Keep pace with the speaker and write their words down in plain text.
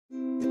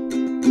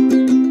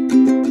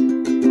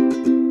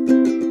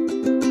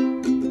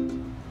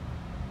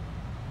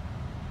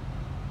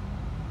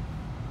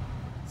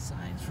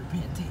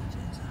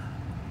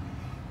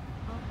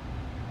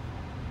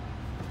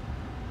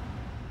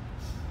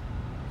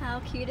How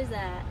cute is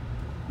that?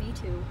 Me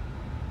too.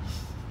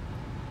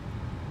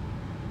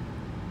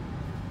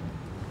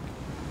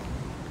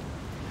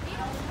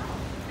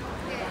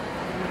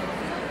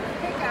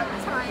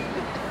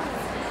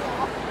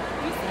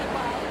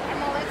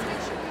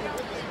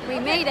 We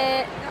made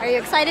it. Are you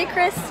excited,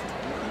 Chris?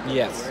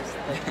 Yes.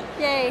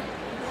 Yay.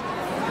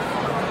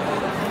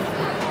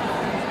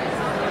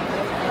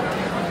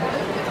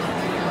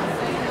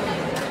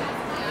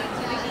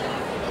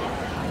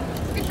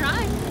 Good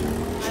try.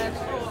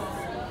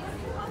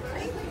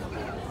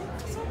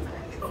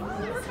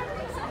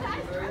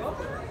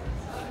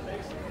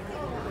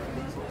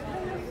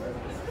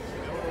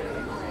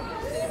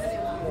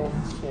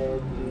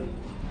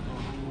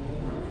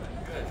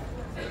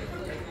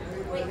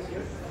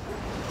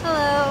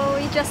 Hello,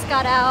 we just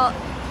got out.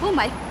 Oh,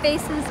 my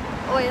face is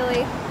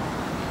oily.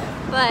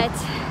 But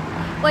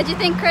what'd you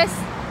think, Chris?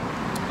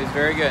 It's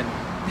very good.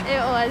 It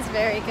was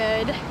very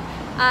good.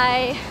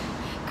 I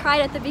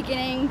cried at the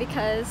beginning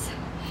because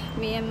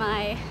me and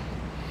my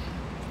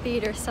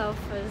theater self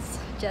was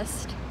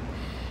just,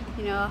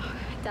 you know,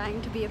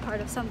 dying to be a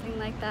part of something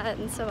like that,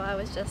 and so I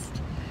was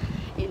just,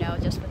 you know,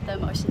 just with the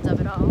emotions of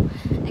it all.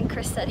 And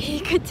Chris said he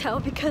could tell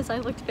because I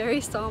looked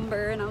very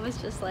somber, and I was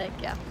just like,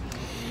 yeah.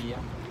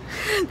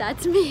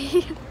 That's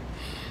me.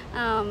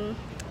 And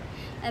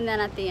then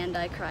at the end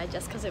I cried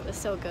just because it was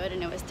so good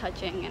and it was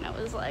touching, and it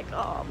was like,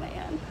 oh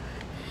man.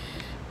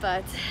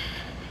 But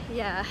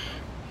yeah,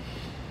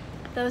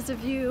 those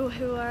of you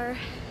who are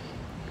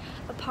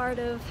a part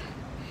of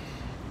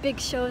big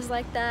shows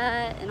like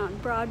that and on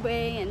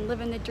Broadway and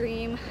living the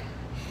dream,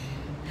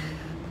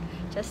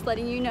 just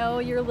letting you know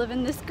you're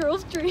living this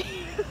girl's dream.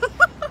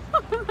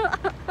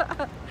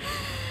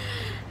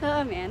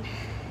 Oh man.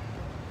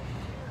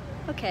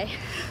 Okay.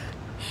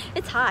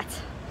 It's hot.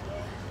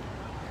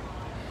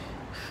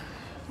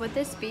 Would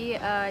this be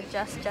a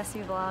Just Jessie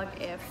vlog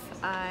if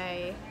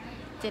I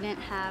didn't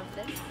have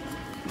this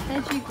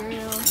veggie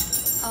grill?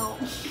 Oh.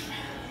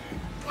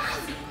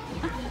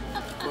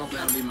 Well,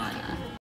 that'll be mine.